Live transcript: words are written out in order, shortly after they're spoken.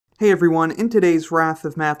Hey everyone, in today's Wrath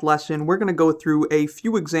of Math lesson, we're going to go through a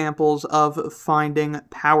few examples of finding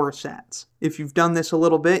power sets. If you've done this a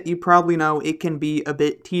little bit, you probably know it can be a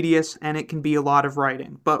bit tedious and it can be a lot of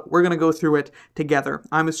writing, but we're going to go through it together.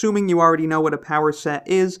 I'm assuming you already know what a power set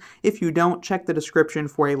is. If you don't, check the description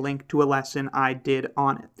for a link to a lesson I did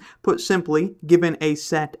on it. Put simply, given a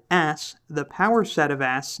set S, the power set of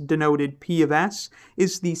S, denoted P of S,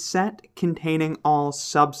 is the set containing all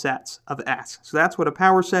subsets of S. So that's what a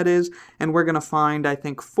power set is, and we're going to find, I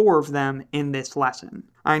think, 4 of them in this lesson.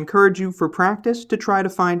 I encourage you for practice to try to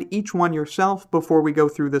find each one yourself before we go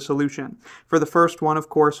through the solution. For the first one, of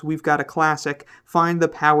course, we've got a classic, find the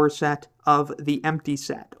power set of the empty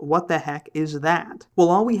set. What the heck is that? Well,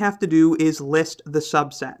 all we have to do is list the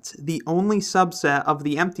subsets. The only subset of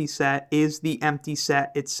the empty set is the empty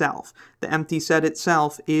set itself. The empty set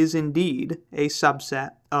itself is indeed a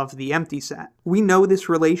subset of the empty set. We know this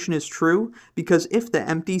relation is true because if the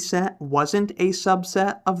empty set wasn't a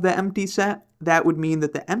subset of the empty set, that would mean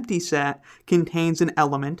that the empty set contains an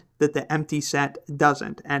element that the empty set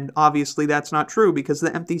doesn't. And obviously that's not true because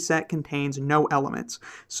the empty set contains no elements.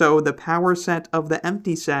 So the power set of the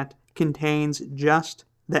empty set contains just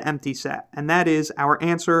the empty set. And that is our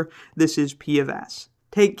answer. This is P of S.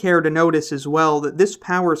 Take care to notice as well that this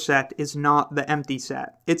power set is not the empty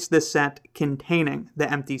set. It's the set containing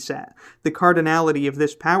the empty set. The cardinality of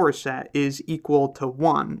this power set is equal to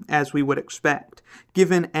 1, as we would expect.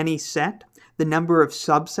 Given any set, the number of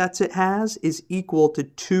subsets it has is equal to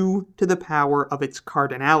 2 to the power of its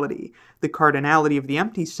cardinality. The cardinality of the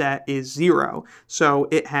empty set is 0, so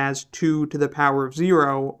it has 2 to the power of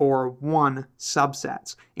 0, or 1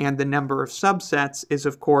 subsets. And the number of subsets is,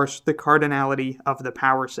 of course, the cardinality of the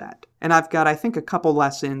power set. And I've got, I think, a couple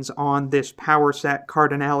lessons on this power set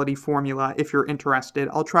cardinality formula if you're interested.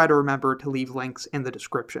 I'll try to remember to leave links in the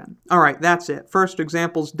description. Alright, that's it. First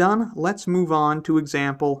example's done. Let's move on to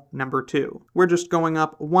example number 2. We're just going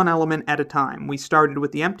up one element at a time. We started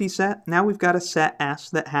with the empty set. Now we've got a set S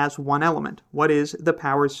that has one element. What is the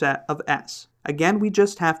power set of S? Again, we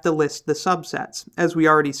just have to list the subsets. As we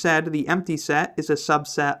already said, the empty set is a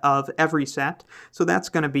subset of every set, so that's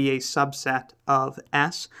going to be a subset of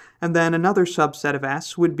S. And then another subset of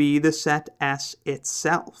S would be the set S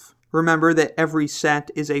itself. Remember that every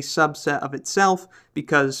set is a subset of itself,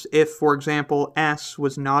 because if, for example, S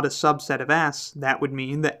was not a subset of S, that would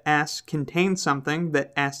mean that S contains something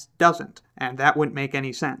that S doesn't, and that wouldn't make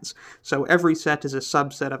any sense. So every set is a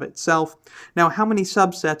subset of itself. Now, how many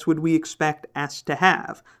subsets would we expect S to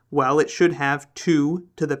have? Well, it should have 2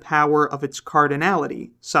 to the power of its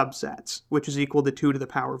cardinality subsets, which is equal to 2 to the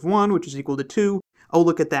power of 1, which is equal to 2. Oh,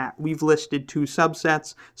 look at that. We've listed 2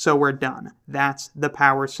 subsets, so we're done. That's the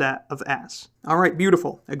power set of S. All right,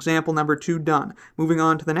 beautiful. Example number 2 done. Moving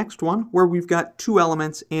on to the next one, where we've got 2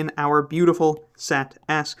 elements in our beautiful set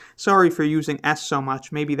S. Sorry for using S so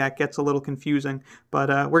much. Maybe that gets a little confusing,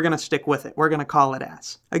 but we're going to stick with it. We're going to call it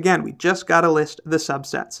S. Again, we just got to list the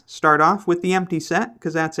subsets. Start off with the empty set,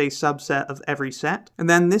 because that's a subset of every set. And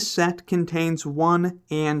then this set contains 1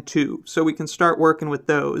 and 2, so we can start working with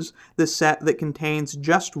those. The set that contains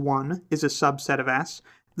just 1 is a subset of S.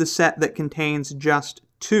 The set that contains just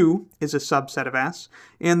 2 is a subset of S,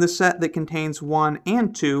 and the set that contains 1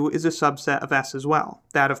 and 2 is a subset of S as well.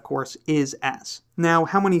 That, of course, is S. Now,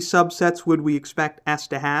 how many subsets would we expect S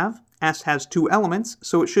to have? S has 2 elements,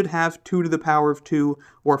 so it should have 2 to the power of 2,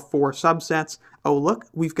 or 4 subsets. Oh, look,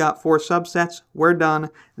 we've got 4 subsets. We're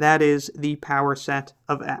done. That is the power set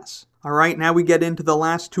of S. Alright, now we get into the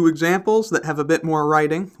last 2 examples that have a bit more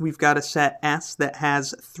writing. We've got a set S that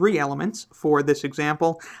has 3 elements for this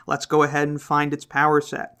example. Let's go ahead and find its power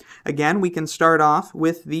set. Again, we can start off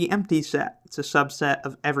with the empty set. It's a subset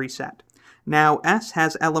of every set. Now, S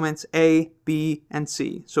has elements A, B, and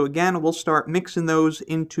C. So again, we'll start mixing those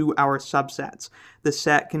into our subsets. The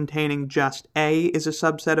set containing just A is a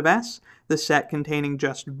subset of S. The set containing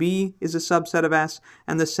just B is a subset of S,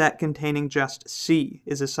 and the set containing just C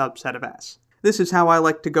is a subset of S. This is how I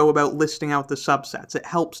like to go about listing out the subsets. It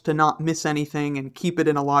helps to not miss anything and keep it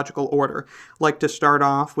in a logical order. Like to start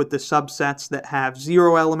off with the subsets that have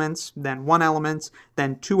 0 elements, then 1 element,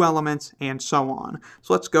 then 2 elements, and so on.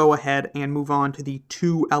 So let's go ahead and move on to the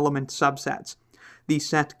 2-element subsets. The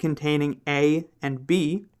set containing A and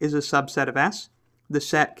B is a subset of S. The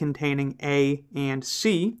set containing A and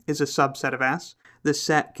C is a subset of S. The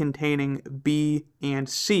set containing B and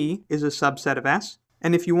C is a subset of S.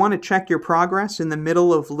 And if you want to check your progress in the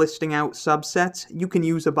middle of listing out subsets, you can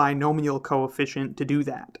use a binomial coefficient to do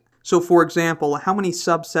that. So for example, how many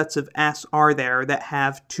subsets of S are there that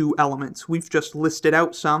have 2 elements? We've just listed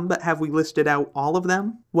out some, but have we listed out all of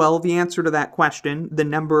them? Well, the answer to that question, the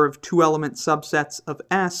number of two-element subsets of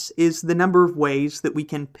S, is the number of ways that we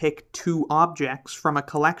can pick two objects from a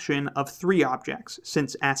collection of three objects,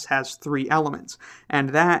 since S has three elements. And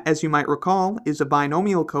that, as you might recall, is a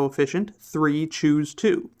binomial coefficient, 3 choose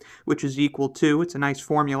 2, which is equal to, it's a nice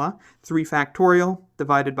formula, 3 factorial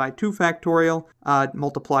divided by 2 factorial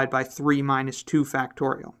multiplied by 3 minus 2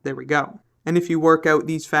 factorial. There we go. And if you work out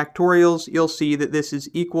these factorials, you'll see that this is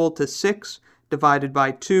equal to 6 divided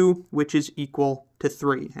by 2, which is equal to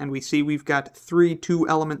 3. And we see we've got 3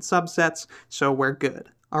 two-element subsets, so we're good.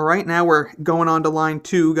 All right, now we're going on to line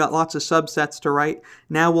 2, got lots of subsets to write.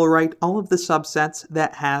 Now we'll write all of the subsets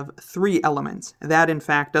that have 3 elements. That, in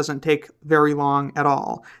fact, doesn't take very long at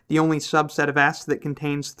all. The only subset of S that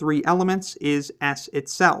contains 3 elements is S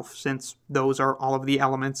itself, since those are all of the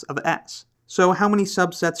elements of S. So how many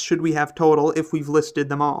subsets should we have total if we've listed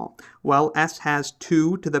them all? Well, S has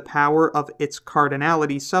 2 to the power of its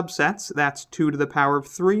cardinality subsets. That's 2 to the power of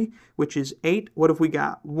 3, which is 8. What have we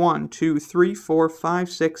got? 1, 2, 3, 4, 5,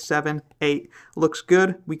 6, 7, 8. Looks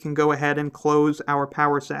good. We can go ahead and close our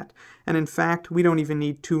power set. And in fact, we don't even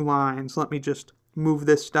need 2 lines. Let me just move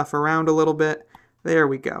this stuff around a little bit. There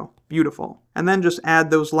we go. Beautiful. And then just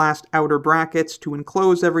add those last outer brackets to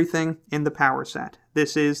enclose everything in the power set.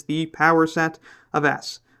 This is the power set of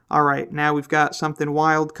S. All right, now we've got something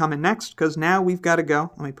wild coming next, because now we've got to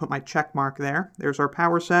go. Let me put my check mark there. There's our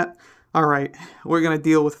power set. All right, we're going to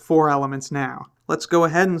deal with 4 elements now. Let's go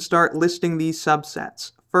ahead and start listing these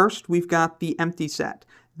subsets. First, we've got the empty set.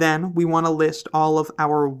 Then we want to list all of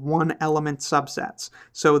our one-element subsets.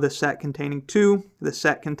 So the set containing 2, the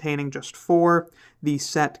set containing just 4, the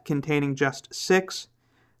set containing just 6,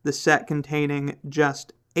 the set containing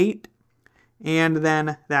just 8, and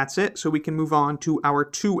then that's it. So we can move on to our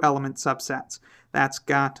two-element subsets. That's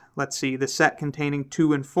got, let's see, the set containing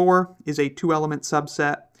 2 and 4 is a two-element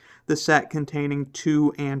subset. The set containing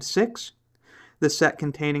 2 and 6. The set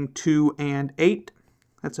containing 2 and 8.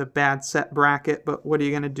 That's a bad set bracket, but what are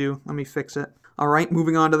you going to do? Let me fix it. All right,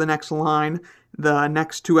 moving on to the next line. The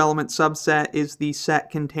next two-element subset is the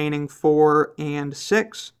set containing 4 and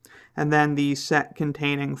 6, and then the set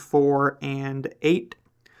containing 4 and 8.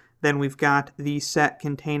 Then we've got the set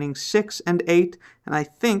containing 6 and 8, and I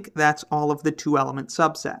think that's all of the two-element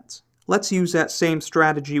subsets. Let's use that same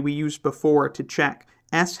strategy we used before to check.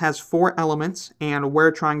 S has 4 elements, and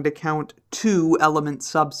we're trying to count two-element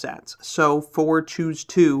subsets. So 4 choose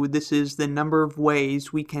 2, this is the number of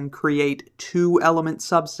ways we can create two-element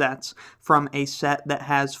subsets from a set that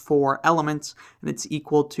has 4 elements, and it's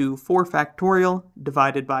equal to 4 factorial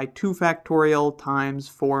divided by 2 factorial times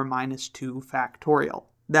 4 minus 2 factorial.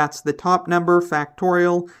 That's the top number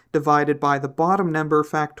factorial divided by the bottom number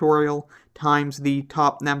factorial times the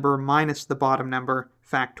top number minus the bottom number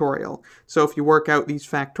factorial. So if you work out these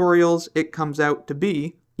factorials, it comes out to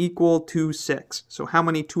be equal to 6. So how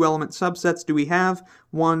many two-element subsets do we have?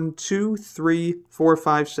 1, 2, 3, 4,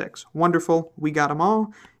 5, 6. Wonderful, we got them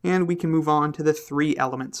all, and we can move on to the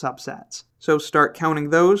 3-element subsets. So start counting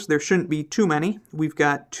those. There shouldn't be too many. We've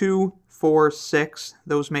got 2, 4, 6.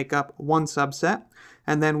 Those make up one subset.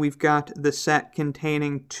 And then we've got the set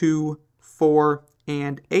containing 2, 4,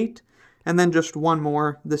 and 8. And then just one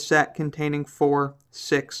more, the set containing 4,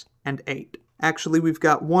 6, and 8. Actually, we've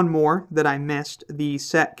got one more that I missed, the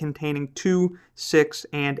set containing 2, 6,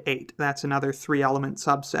 and 8. That's another 3-element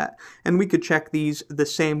subset. And we could check these the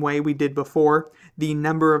same way we did before. The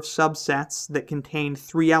number of subsets that contain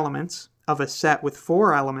 3 elements of a set with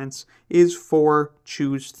 4 elements is 4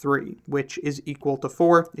 choose 3, which is equal to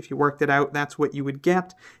 4. If you worked it out, that's what you would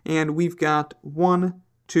get. And we've got 1,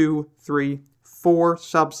 2, 3, 4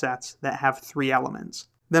 subsets that have 3 elements.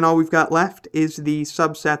 Then all we've got left is the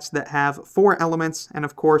subsets that have 4 elements, and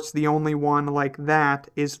of course the only one like that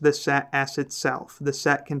is the set S itself, the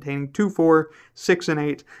set containing 2, 4, 6, and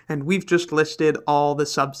 8, and we've just listed all the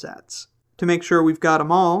subsets. To make sure we've got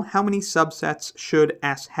them all, how many subsets should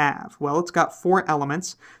S have? Well, it's got 4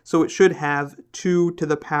 elements, so it should have 2 to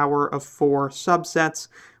the power of 4 subsets,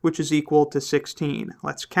 which is equal to 16.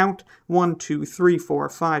 Let's count. 1, 2, 3, 4,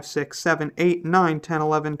 5, 6, 7, 8, 9, 10,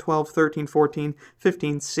 11, 12, 13, 14,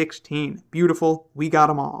 15, 16. Beautiful, we got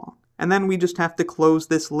them all. And then we just have to close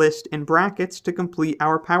this list in brackets to complete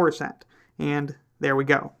our power set. And there we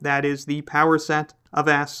go. That is the power set of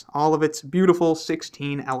S, all of its beautiful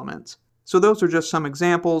 16 elements. So those are just some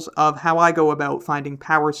examples of how I go about finding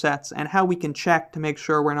power sets and how we can check to make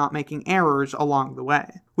sure we're not making errors along the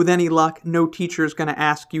way. With any luck, no teacher is going to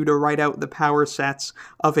ask you to write out the power sets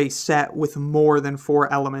of a set with more than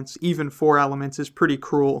 4 elements. Even 4 elements is pretty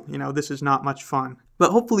cruel. You know, this is not much fun. But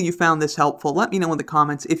hopefully you found this helpful. Let me know in the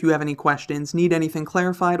comments if you have any questions, need anything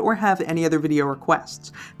clarified, or have any other video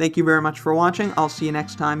requests. Thank you very much for watching. I'll see you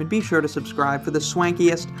next time, and be sure to subscribe for the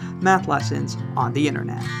swankiest math lessons on the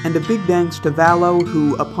internet. And a big thanks to Valo,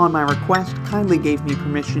 who, upon my request, kindly gave me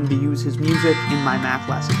permission to use his music in my math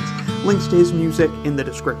lessons. Links to his music in the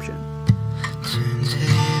description.